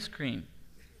had ice cream.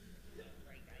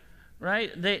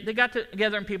 Right? They got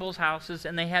together in people's houses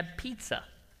and they had pizza.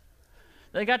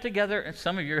 They got together, and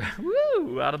some of you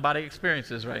are out-of-body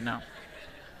experiences right now.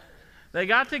 They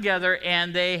got together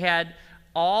and they had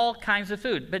all kinds of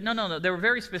food. But no, they were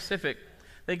very specific.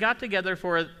 They got together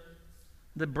for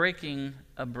the breaking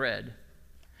of bread.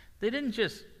 They didn't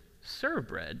just serve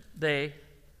bread, they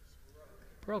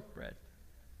broke bread.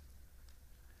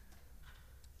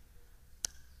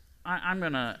 I'm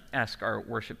going to ask our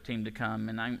worship team to come,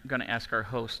 and I'm going to ask our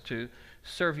host to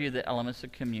serve you the elements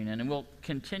of communion, and we'll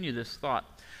continue this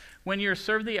thought. When you're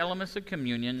served the elements of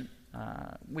communion,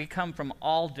 we come from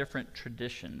all different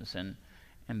traditions and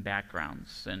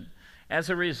backgrounds, As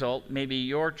a result, maybe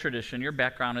your tradition, your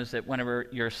background is that whenever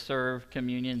you're served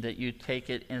communion, that you take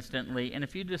it instantly. And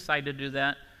if you decide to do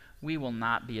that, we will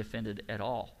not be offended at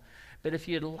all. But if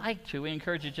you'd like to, we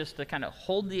encourage you just to kind of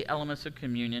hold the elements of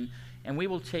communion, and we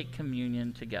will take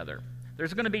communion together.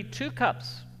 There's going to be 2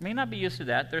 cups. You may not be used to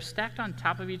that. They're stacked on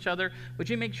top of each other. Would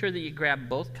you make sure that you grab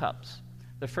both cups?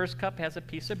 The first cup has a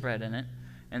piece of bread in it,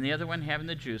 and the other one having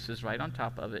the juices right on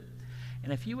top of it.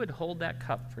 And if you would hold that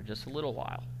cup for just a little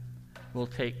while, we'll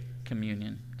take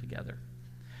communion together.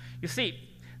 You see,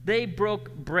 they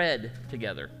broke bread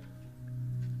together.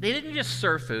 They didn't just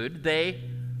serve food, they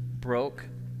broke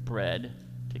bread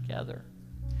together.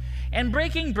 And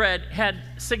breaking bread had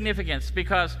significance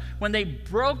because when they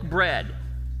broke bread,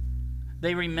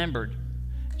 they remembered.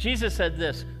 Jesus said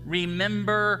this,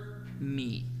 "Remember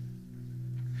me."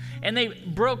 And they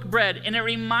broke bread, and it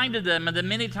reminded them of the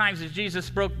many times that Jesus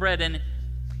broke bread, and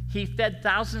he fed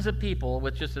thousands of people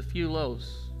with just a few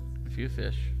loaves, a few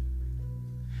fish.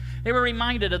 They were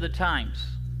reminded of the times.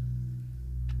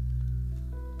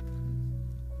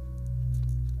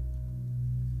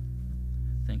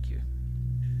 Thank you.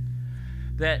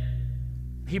 That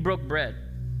he broke bread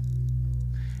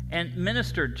and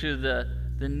ministered to the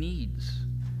needs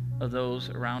of those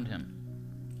around him.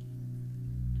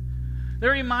 They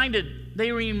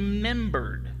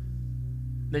remembered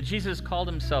that Jesus called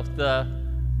himself the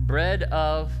bread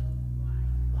of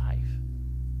life.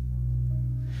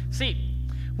 See,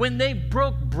 when they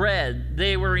broke bread,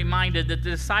 they were reminded that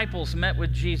the disciples met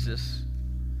with Jesus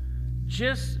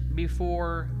just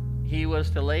before he was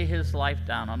to lay his life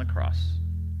down on the cross.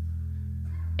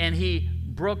 And he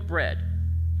broke bread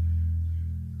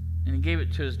and he gave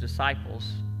it to his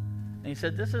disciples. And he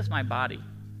said, "This is my body.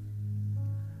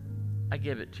 I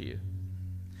give it to you."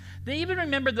 They even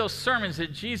remembered those sermons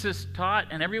that Jesus taught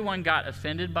and everyone got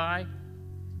offended by.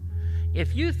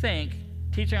 If you think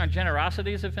teaching on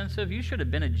generosity is offensive, you should have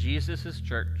been at Jesus'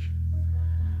 church.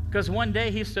 Because one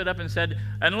day he stood up and said,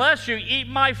 "Unless you eat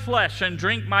my flesh and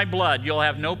drink my blood, you'll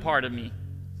have no part of me."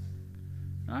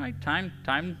 All right, time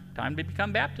to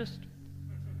become Baptist.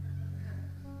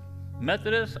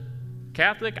 Methodist,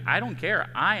 Catholic, I don't care.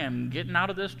 I am getting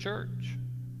out of this church.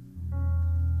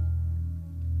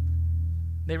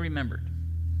 They remembered.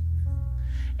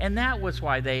 And that was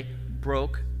why they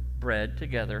broke bread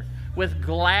together with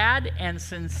glad and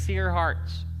sincere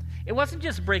hearts. It wasn't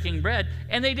just breaking bread,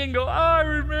 and they didn't go, "Oh, I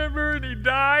remember, and he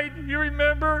died. You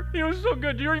remember? He was so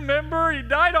good. Do you remember? He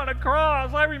died on a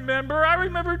cross. I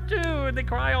remember too." And they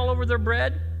cry all over their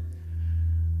bread.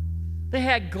 They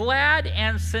had glad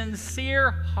and sincere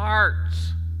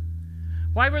hearts.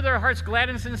 Why were their hearts glad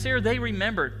and sincere? They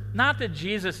remembered. Not that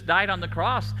Jesus died on the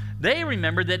cross. They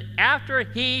remembered that after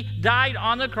he died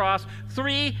on the cross,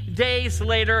 3 days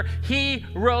later, he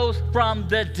rose from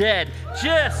the dead.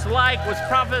 Just like was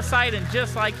prophesied and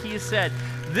just like he said.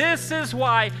 This is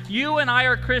why you and I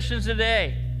are Christians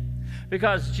today.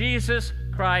 Because Jesus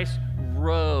Christ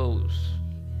rose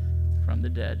from the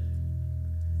dead.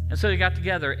 And so they got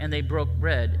together and they broke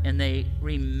bread and they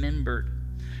remembered.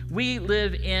 We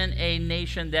live in a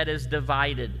nation that is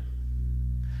divided.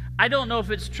 I don't know if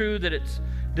it's true that it's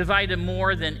divided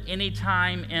more than any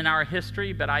time in our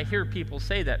history, but I hear people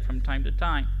say that from time to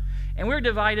time. And we're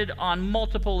divided on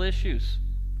multiple issues.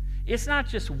 It's not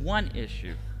just one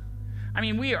issue. I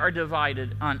mean, we are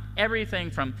divided on everything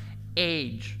from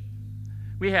age.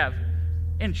 We have,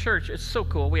 in church, it's so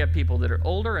cool, we have people that are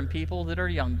older and people that are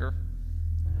younger.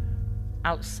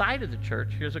 Outside of the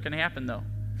church, here's what can happen though.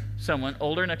 Someone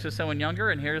older next to someone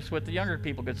younger, and here's what the younger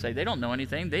people could say. They don't know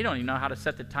anything. They don't even know how to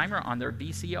set the timer on their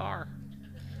VCR.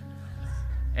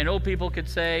 And old people could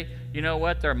say, "You know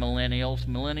what? They're millennials.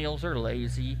 Millennials are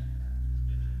lazy."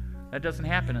 That doesn't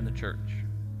happen in the church.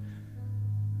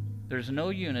 There's no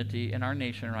unity in our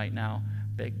nation right now,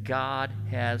 but God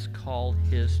has called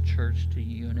his church to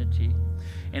unity.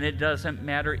 And it doesn't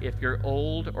matter if you're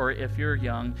old or if you're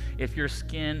young, if your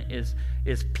skin is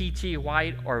peachy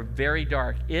white or very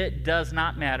dark. It does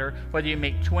not matter whether you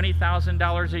make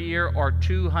 $20,000 a year or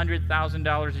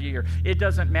 $200,000 a year. It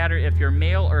doesn't matter if you're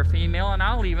male or female, and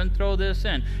I'll even throw this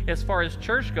in. As far as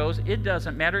church goes, it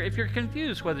doesn't matter if you're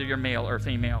confused whether you're male or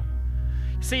female.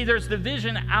 See, there's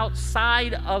division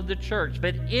outside of the church,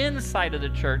 but inside of the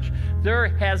church, there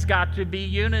has got to be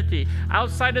unity.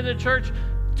 Outside of the church,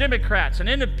 Democrats and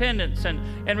independents and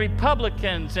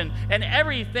Republicans and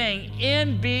everything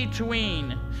in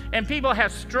between. And people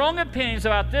have strong opinions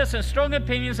about this and strong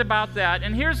opinions about that.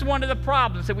 And here's one of the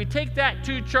problems, that we take that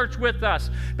to church with us.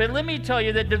 But let me tell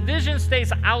you that division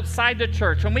stays outside the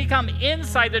church. When we come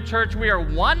inside the church, we are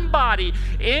one body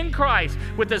in Christ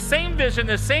with the same vision,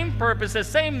 the same purpose, the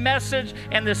same message,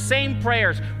 and the same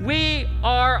prayers. We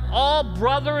are all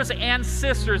brothers and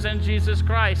sisters in Jesus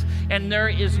Christ, and there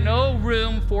is no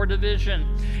room for division.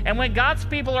 And when God's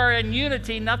people are in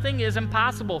unity, nothing is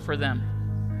impossible for them.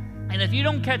 And if you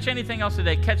don't catch anything else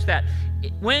today, catch that.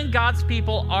 When God's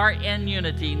people are in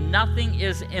unity, nothing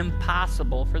is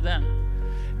impossible for them.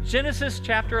 Genesis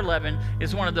chapter 11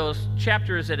 is one of those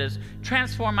chapters that has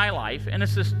transformed my life. And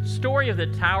it's the story of the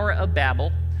Tower of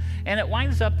Babel. And it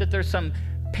winds up that there's some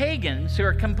pagans who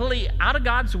are completely out of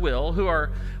God's will, who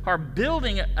are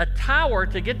building a tower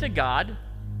to get to God,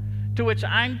 to which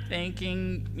I'm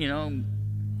thinking,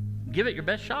 give it your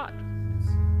best shot.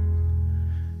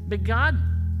 But God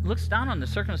looks down on the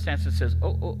circumstance and says,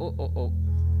 well,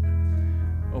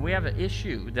 we have an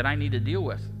issue that I need to deal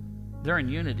with. They're in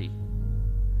unity.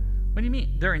 What do you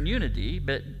mean? They're in unity,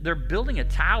 but they're building a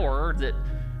tower that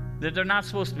they're not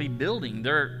supposed to be building.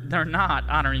 They're not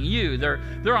honoring you. They're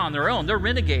on their own. They're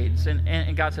renegades.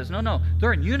 And God says, no,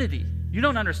 they're in unity. You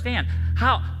don't understand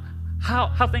how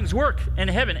things work in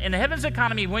heaven. In heaven's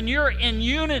economy, when you're in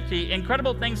unity,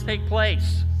 incredible things take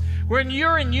place. When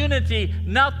you're in unity,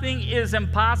 nothing is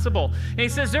impossible. And he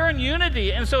says they're in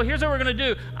unity, and so here's what we're going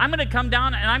to do. I'm going to come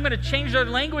down and I'm going to change their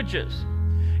languages.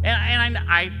 And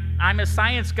I'm a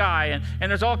science guy, and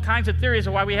there's all kinds of theories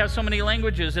of why we have so many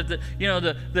languages, that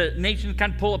the nations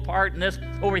kind of pull apart, and this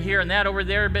over here and that over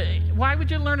there. But why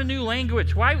would you learn a new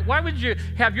language? Why would you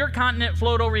have your continent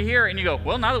float over here, and you go,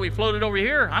 well, now that we floated over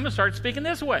here, I'm going to start speaking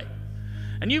this way.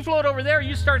 And you float over there,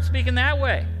 you start speaking that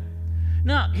way.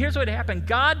 No, here's what happened.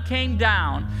 God came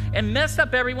down and messed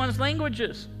up everyone's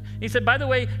languages. He said, by the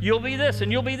way, you'll be this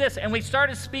and you'll be this. And we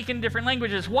started speaking different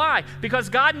languages. Why? Because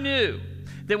God knew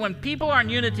that when people are in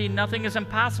unity, nothing is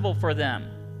impossible for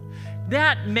them.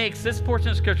 That makes this portion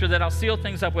of Scripture that I'll seal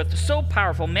things up with so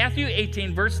powerful. Matthew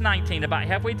 18, verse 19, about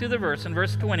halfway through the verse, in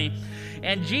verse 20.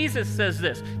 And Jesus says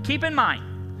this, keep in mind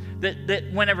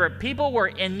that whenever people were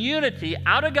in unity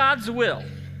out of God's will,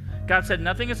 God said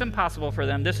nothing is impossible for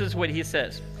them. This is what he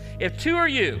says. If two of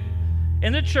you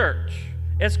in the church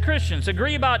as Christians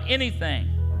agree about anything,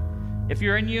 if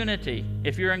you're in unity,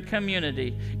 if you're in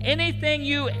community, anything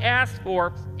you ask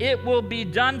for, it will be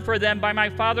done for them by my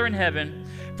Father in heaven.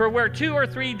 For where two or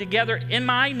three together in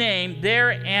my name,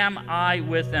 there am I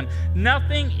with them.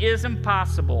 Nothing is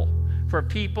impossible for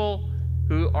people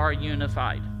who are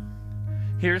unified.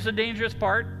 Here's the dangerous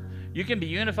part. You can be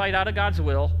unified out of God's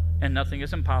will, and nothing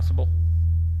is impossible.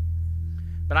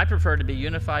 But I prefer to be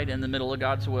unified in the middle of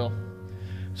God's will.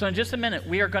 So in just a minute,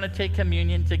 we are going to take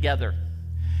communion together.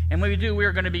 And when we do, we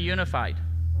are going to be unified.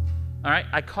 All right?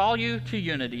 I call you to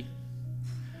unity.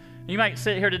 You might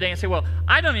sit here today and say, well,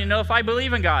 I don't even know if I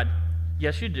believe in God.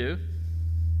 Yes, you do.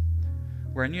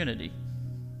 We're in unity.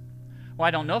 Well,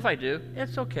 I don't know if I do.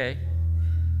 It's okay.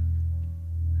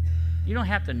 You don't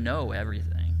have to know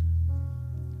everything.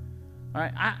 All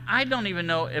right, I don't even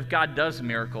know if God does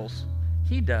miracles.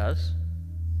 He does.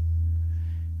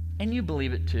 And you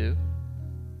believe it too.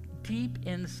 Deep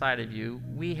inside of you,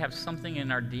 we have something in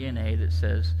our DNA that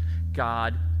says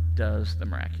God does the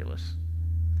miraculous.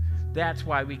 That's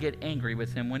why we get angry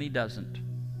with him when he doesn't.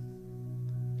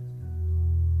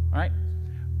 All right?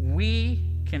 We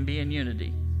can be in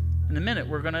unity. In a minute,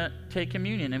 we're going to take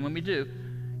communion, and when we do,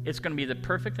 it's going to be the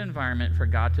perfect environment for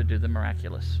God to do the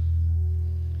miraculous.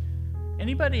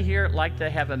 Anybody here like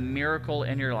to have a miracle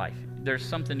in your life? There's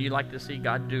something you'd like to see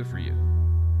God do for you.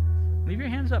 Leave your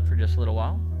hands up for just a little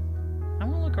while. I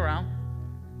want to look around.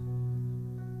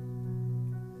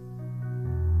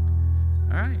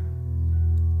 All right.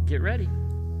 Get ready.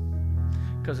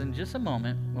 Because in just a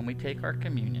moment, when we take our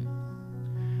communion,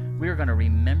 we are going to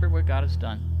remember what God has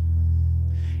done.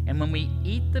 And when we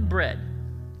eat the bread,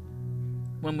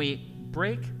 when we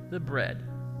break the bread,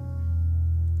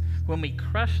 when we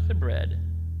crush the bread,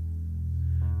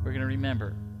 we're going to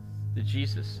remember that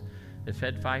Jesus that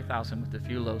fed 5,000 with a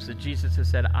few loaves, that Jesus has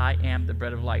said, I am the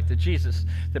bread of life, that Jesus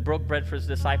that broke bread for his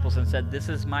disciples and said, this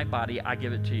is my body, I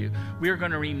give it to you. We are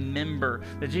going to remember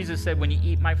that Jesus said, when you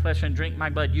eat my flesh and drink my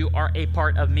blood, you are a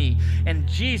part of me. And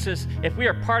Jesus, if we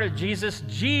are part of Jesus,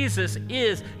 Jesus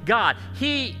is God.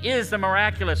 He is the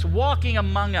miraculous walking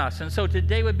among us. And so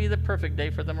today would be the perfect day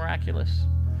for the miraculous.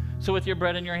 So with your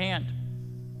bread in your hand,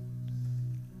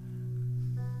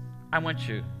 I want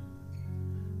you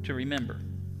to remember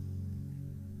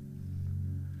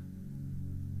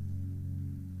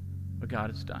what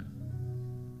God has done.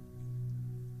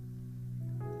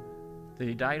 that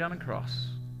he died on a cross.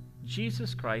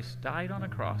 Jesus Christ died on a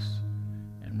cross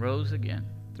and rose again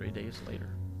 3 days later.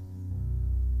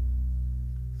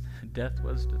 Death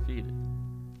was defeated.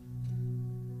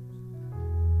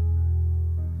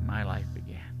 My life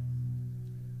began.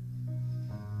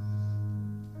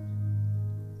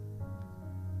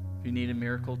 If you need a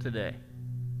miracle today,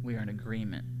 we are in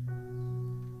agreement.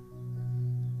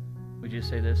 Would you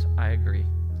say this? I agree.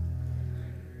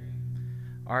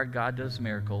 Our God does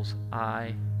miracles.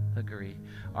 I agree.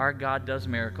 Our God does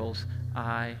miracles.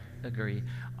 I agree.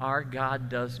 Our God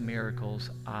does miracles.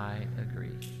 I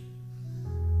agree.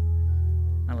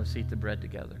 Now let's eat the bread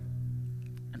together.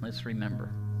 And let's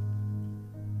remember.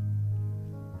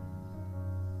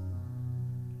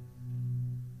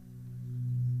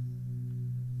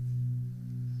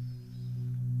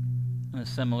 In a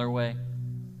similar way,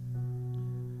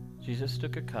 Jesus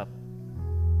took a cup.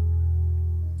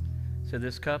 Said,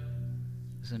 this cup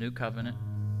is a new covenant.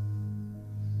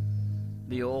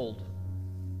 The old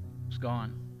is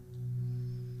gone.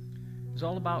 It's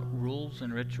all about rules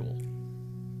and ritual.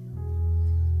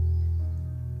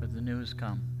 But the new has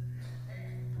come.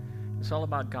 It's all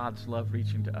about God's love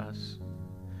reaching to us.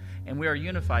 And we are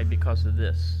unified because of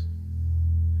this.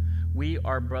 We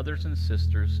are brothers and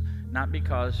sisters, not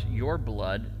because your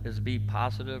blood is B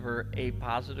positive or A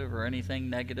positive or anything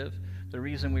negative. The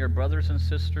reason we are brothers and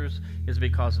sisters is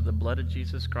because of the blood of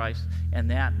Jesus Christ, and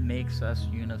that makes us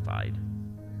unified.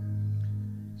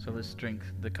 So let's drink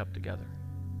the cup together.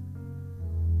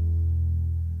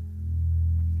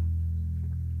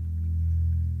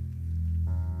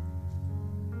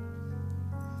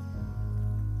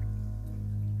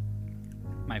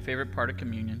 My favorite part of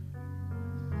communion.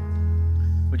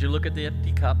 Would you look at the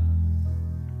empty cup?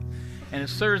 And it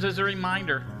serves as a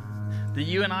reminder that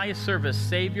you and I serve a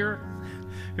Savior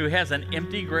who has an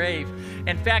empty grave.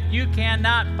 In fact, you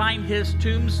cannot find his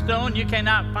tombstone. You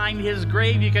cannot find his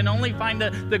grave. You can only find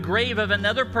the grave of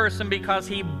another person because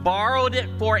he borrowed it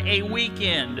for a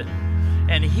weekend.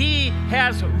 And he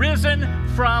has risen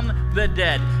from the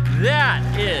dead. That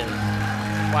is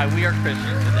why we are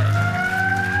Christians today.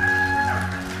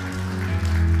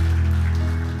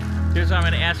 Here's what I'm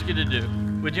going to ask you to do.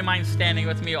 Would you mind standing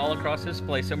with me all across this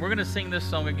place? And we're going to sing this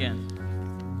song again.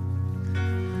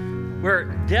 Where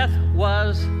death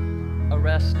was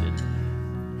arrested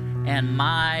and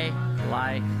my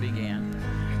life began.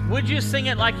 Would you sing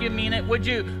it like you mean it? Would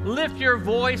you lift your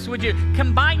voice? Would you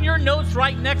combine your notes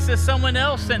right next to someone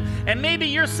else? And maybe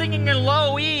you're singing in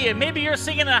low E, and maybe you're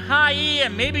singing in a high E,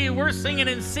 and maybe we're singing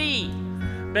in C.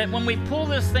 But when we pull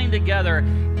this thing together,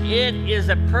 it is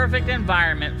a perfect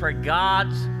environment for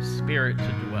God's Spirit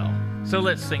to dwell. So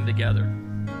let's sing together.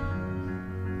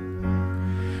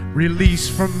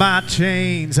 Released from my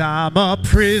chains, I'm a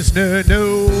prisoner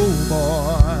no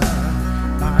more.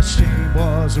 My shame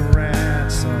was a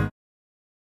ransom.